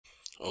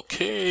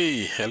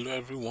Okay, hello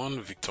everyone,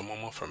 Victor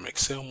Mama from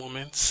Excel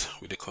Moments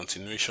with a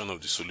continuation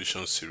of the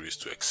solution series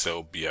to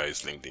Excel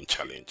BI's LinkedIn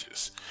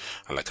challenges.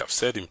 And like I've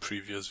said in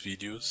previous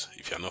videos,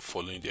 if you're not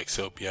following the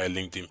Excel BI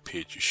LinkedIn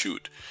page, you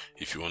should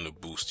if you want to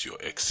boost your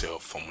Excel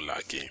formula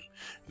game.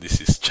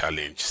 This is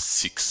challenge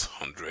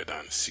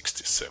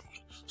 667.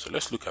 So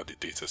let's look at the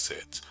data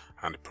set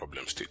and the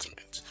problem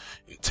statement.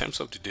 In terms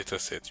of the data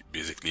set, you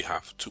basically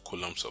have two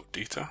columns of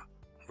data,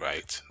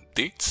 right?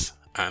 Dates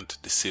and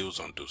the sales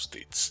on those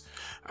dates,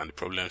 and the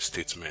problem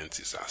statement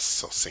is as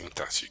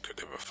succinct as you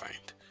could ever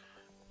find.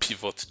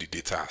 Pivot the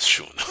data as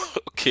shown.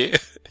 Okay,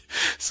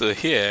 so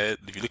here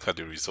if you look at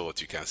the result,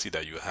 you can see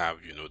that you have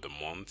the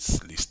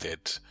months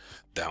listed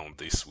down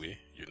this way,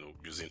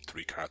 using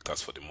 3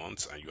 characters for the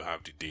months, and you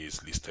have the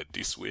days listed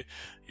this way,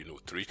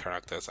 3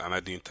 characters, and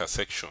at the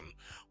intersection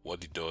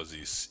what it does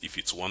is if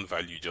it's one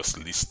value, just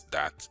list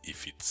that.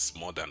 If it's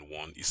more than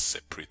one, it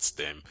separates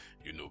them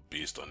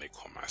based on a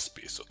comma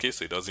space. Okay,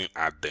 so it doesn't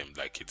add them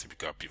like a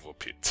typical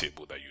pivot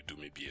table that you do,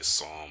 maybe a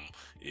sum,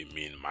 a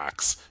min,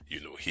 max.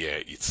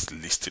 Here it's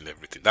listing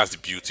everything. That's the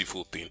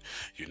beautiful thing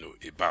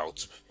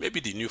about maybe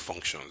the new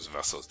functions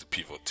versus the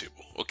pivot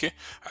table, okay,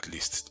 at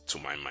least to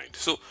my mind.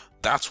 So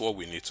that's what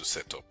we need to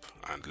set up,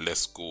 and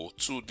let's go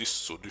to this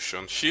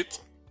solution sheet.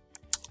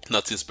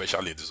 Nothing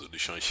special in the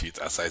solution sheet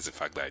aside the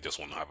fact that I just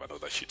want to have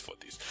another sheet for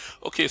this.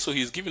 Okay, so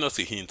he's giving us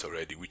a hint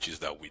already, which is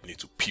that we need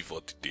to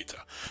pivot the data.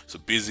 So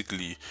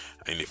basically,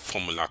 in a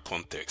formula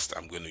context,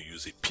 I'm going to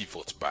use a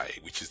pivot by,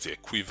 which is the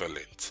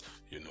equivalent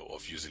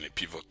of using a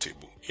pivot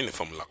table in a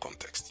formula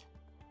context.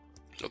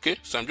 Okay,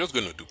 so I'm just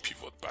going to do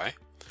pivot by.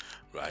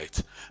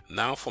 Right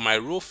now, for my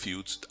row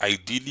fields,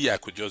 ideally I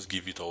could just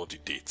give it all the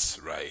dates,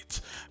 right?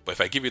 But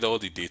if I give it all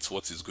the dates,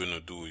 what it's going to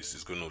do is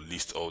it's going to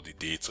list all the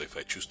dates. So if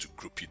I choose to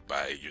group it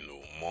by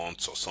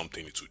months or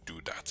something, it will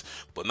do that.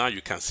 But now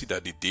you can see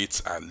that the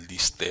dates are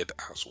listed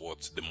as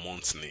what? The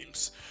month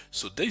names.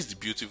 So there's the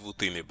beautiful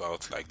thing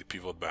about like the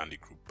pivot by and the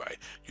group by.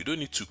 You don't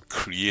need to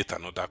create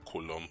another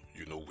column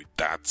with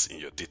that in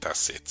your data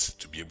set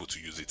to be able to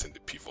use it in the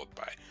pivot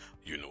by.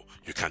 You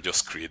can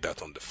just create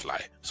that on the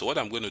fly. So what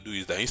I'm going to do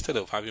is that instead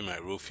of having my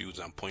row fields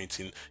and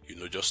pointing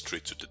just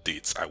straight to the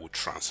dates, I will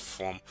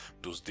transform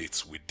those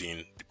dates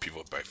within the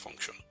pivot by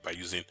function by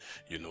using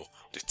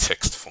the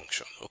text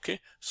function. Okay,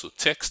 so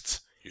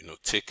text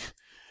take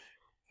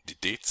the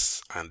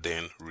dates and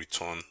then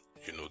return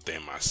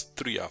them as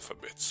 3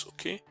 alphabets.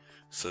 Okay,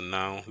 so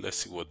now let's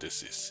see what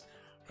this is.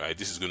 Right,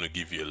 this is going to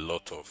give you a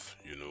lot of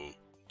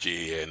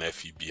JN,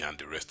 FEB, and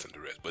the rest.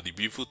 But the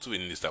beautiful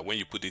thing is that when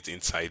you put it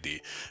inside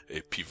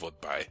a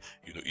pivot by,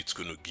 it's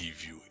going to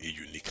give you a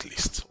unique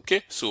list.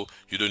 Okay, so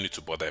you don't need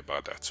to bother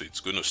about that. So it's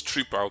going to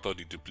strip out all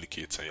the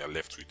duplicates and you're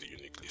left with the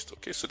unique list.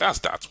 Okay, so that's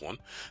that one.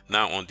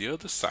 Now on the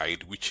other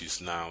side, which is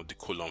now the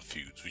column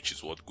fields, which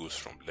is what goes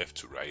from left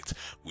to right,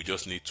 we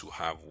just need to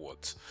have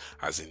what,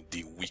 as in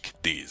the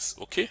weekdays.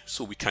 Okay,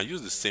 so we can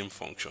use the same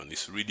function.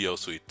 It's really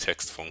also a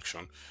text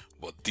function,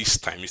 but this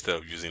time instead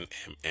of using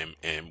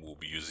MMM, we'll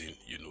be using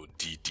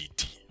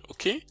DDD.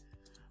 Okay,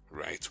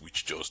 right,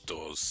 which just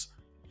does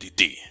the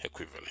day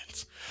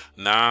equivalent.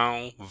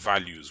 Now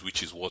values,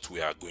 which is what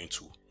we are going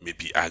to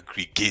maybe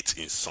aggregate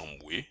in some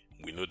way.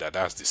 We know that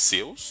that's the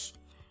sales.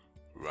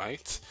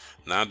 Right,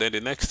 now then the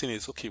next thing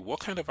is, okay,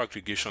 what kind of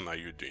aggregation are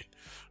you doing?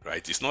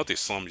 Right, it's not a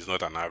sum, it's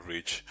not an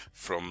average.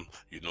 From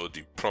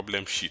the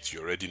problem sheet,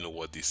 you already know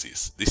what this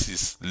is. This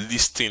is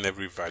listing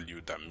every value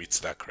that meets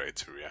that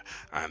criteria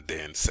and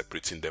then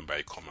separating them by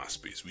a comma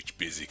space, which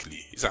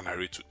basically is an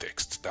array to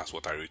text. That's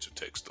what array to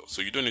text does.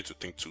 So you don't need to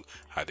think too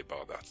hard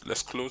about that.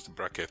 Let's close the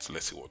brackets.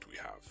 Let's see what we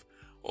have.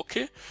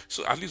 Okay,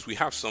 so at least we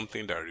have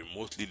something that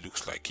remotely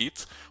looks like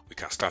it. We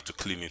can start to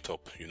clean it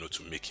up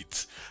to make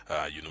it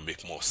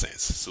make more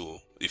sense. So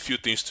a few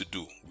things to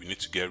do. We need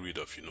to get rid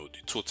of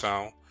the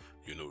total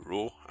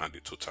row and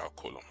the total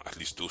column. At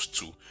least those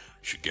two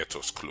should get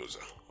us closer.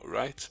 All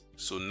right,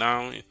 so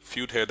now in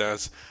field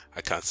headers,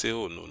 I can say,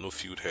 oh no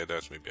field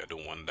headers, maybe I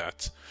don't want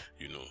that.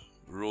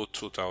 Row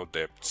total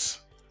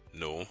depth,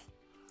 no.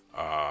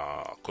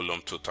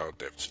 Column total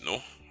depth,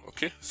 no.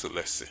 Okay, so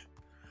let's see.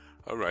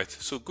 All right,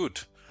 so good.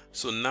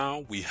 So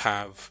now we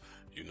have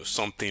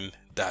something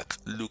that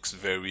looks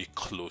very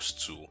close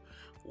to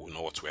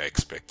what we're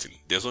expecting.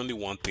 There's only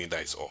one thing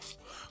that is off,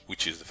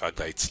 which is the fact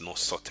that it's not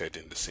sorted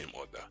in the same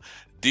order.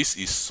 This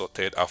is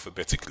sorted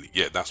alphabetically.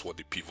 Yeah, that's what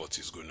the pivot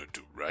is going to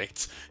do,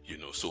 right?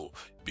 So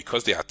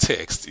because they are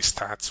text, it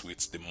starts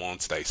with the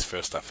month that is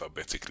first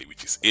alphabetically,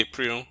 which is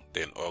April,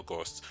 then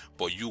August,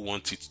 but you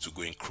want it to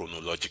go in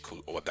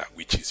chronological order,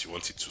 which is you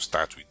want it to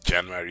start with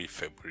January,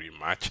 February,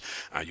 March,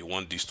 and you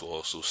want this to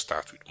also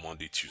start with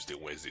Monday, Tuesday,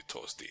 Wednesday,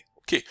 Thursday.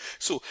 Okay,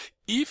 so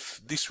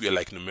if this were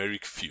like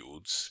numeric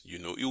fields,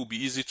 it will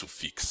be easy to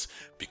fix,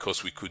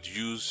 because we could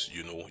use,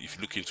 if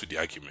you look into the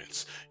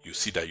arguments, you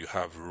see that you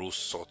have row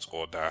sort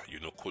order,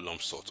 column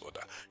sort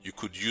order. You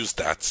could use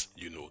that,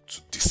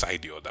 to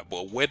decide the order.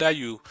 But whether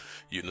you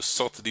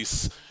sort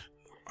this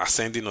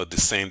ascending or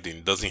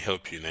descending doesn't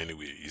help you in any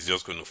way. It's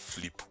just going to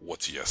flip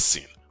what you are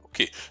seeing.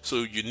 Okay,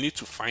 so you need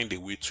to find a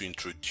way to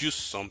introduce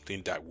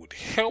something that would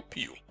help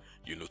you,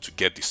 to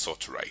get the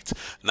sort right.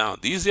 Now,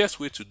 the easiest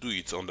way to do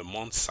it on the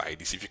month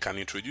side is if you can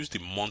introduce the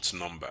month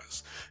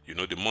numbers.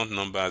 The month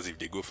numbers, if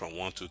they go from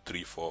 1, 2,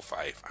 3, 4,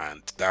 5,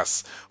 and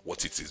that's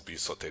what it is being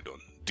sorted on,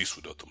 this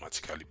would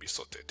automatically be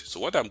sorted. So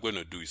what I'm going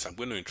to do is I'm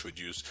going to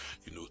introduce,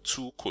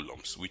 2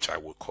 columns, which I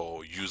will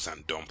call use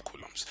and dump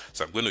columns.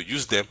 So I'm going to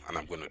use them and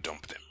I'm going to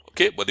dump them.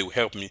 Okay, but they will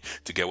help me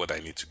to get what I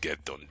need to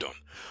get done.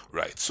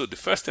 Right. So the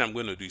first thing I'm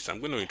going to do is I'm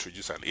going to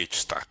introduce an H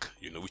stack,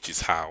 which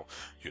is how,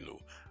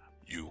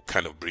 you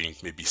kind of bring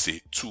maybe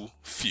say 2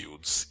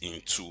 fields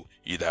into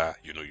either,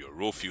 your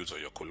row fields or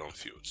your column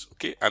fields.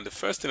 Okay. And the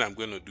first thing I'm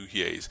going to do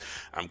here is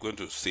I'm going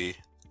to say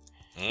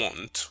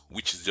month,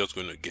 which is just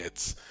going to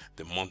get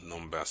the month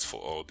numbers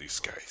for all these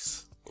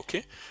guys.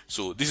 Okay.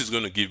 So this is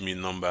going to give me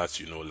numbers,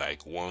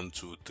 like 1,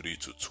 2, 3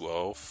 to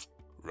 12,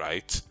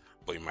 right?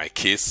 But in my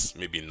case,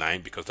 maybe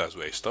 9 because that's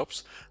where it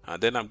stops.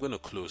 And then I'm going to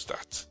close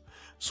that.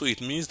 So it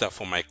means that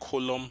for my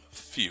column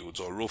fields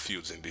or row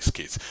fields in this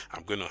case,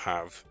 I'm going to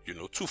have,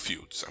 2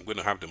 fields. I'm going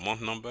to have the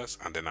month numbers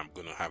and then I'm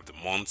going to have the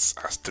months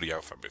as 3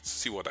 alphabets.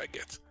 See what I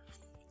get?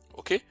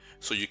 Okay,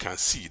 so you can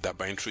see that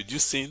by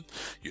introducing,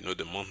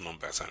 the month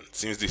numbers, and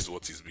since this is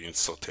what is being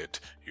sorted,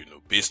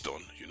 based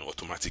on,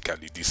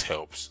 automatically this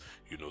helps,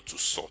 to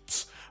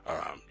sort,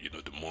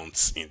 the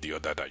months in the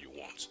order that you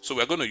want. So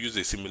we're going to use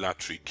a similar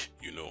trick,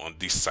 on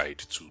this side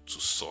to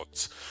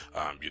sort,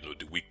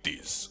 the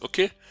weekdays.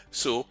 Okay,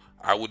 so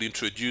I would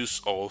introduce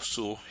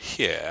also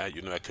here,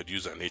 I could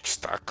use an H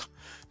stack.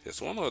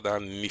 There's one other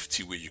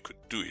nifty way you could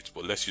do it,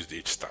 but let's use the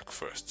H stack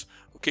first.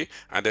 Okay,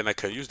 and then I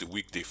can use the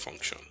weekday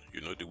function.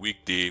 The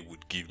weekday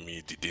would give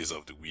me the days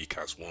of the week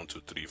as 1,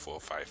 2, 3, 4,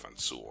 5, and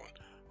so on.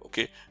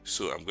 Okay,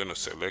 so I'm going to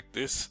select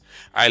this.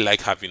 I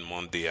like having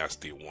Monday as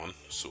day 1,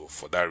 so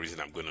for that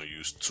reason I'm going to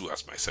use 2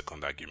 as my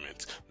second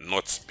argument,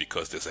 not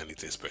because there's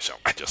anything special.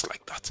 I just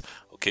like that.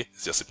 Okay,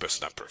 it's just a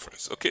personal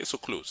preference. Okay, so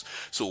close.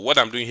 So what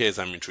I'm doing here is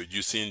I'm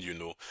introducing,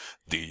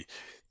 the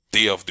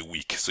day of the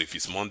week. So if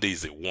it's Monday,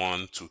 is a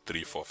 1, 2,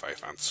 3, 4,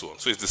 5, and so on.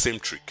 So it's the same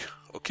trick.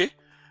 Okay,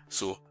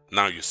 so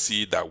now you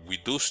see that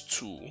with those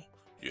 2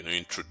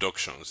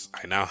 introductions,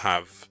 I now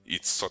have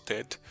it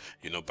sorted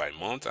by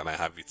month, and I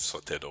have it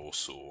sorted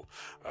also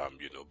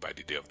by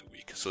the day of the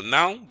week. So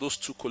now those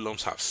 2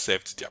 columns have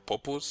served their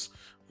purpose.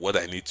 What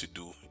I need to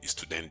do is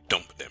to then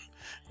dump them,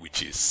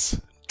 which is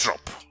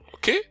drop.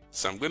 Okay,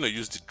 so I'm going to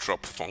use the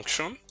drop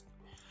function.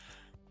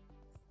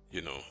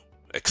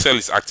 Excel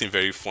is acting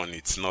very funny.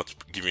 It's not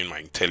giving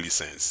my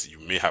IntelliSense. You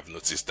may have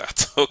noticed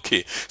that.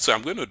 Okay, so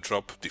I'm going to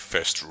drop the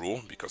first row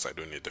because I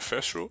don't need the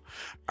first row,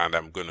 and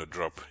I'm going to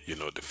drop,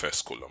 the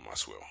first column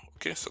as well.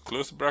 Okay, so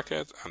close the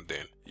bracket, and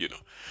then,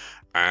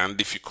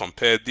 and if you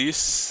compare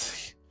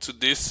this to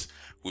this,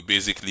 we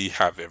basically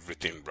have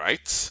everything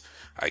right.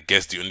 I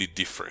guess the only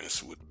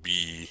difference would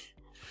be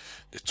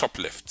the top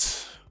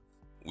left,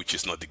 which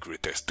is not the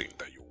greatest thing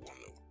that you want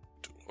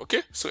to do.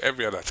 Okay, so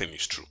every other thing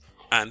is true.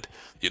 And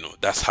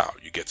that's how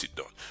you get it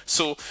done.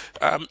 So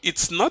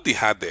it's not the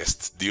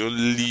hardest. The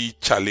only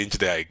challenge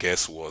there, I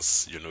guess,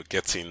 was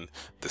getting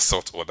the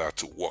sort order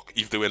to work.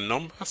 If there were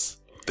numbers,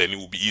 then it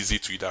would be easy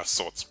to either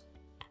sort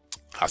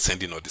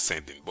ascending or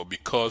descending. But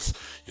because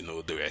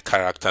there were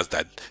characters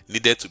that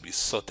needed to be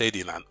sorted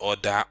in an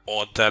order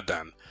other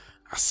than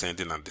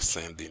ascending and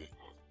descending,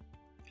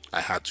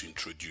 I had to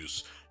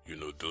introduce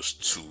those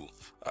 2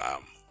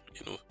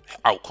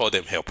 I'll call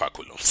them helper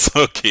columns.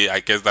 Okay, I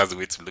guess that's the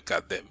way to look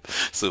at them.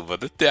 So,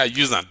 but they are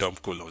use and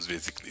dump columns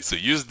basically. So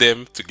use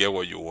them to get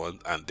what you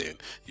want, and then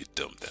you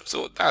dump them.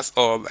 So that's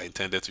all I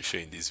intended to show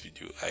in this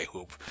video. I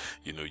hope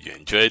you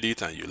enjoyed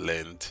it and you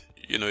learned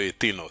a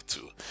thing or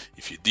 2.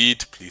 If you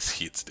did, please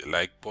hit the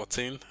like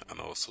button and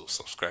also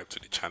subscribe to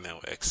the channel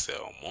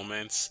Excel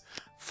Moments.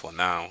 For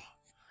now,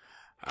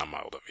 I'm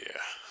out of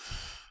here.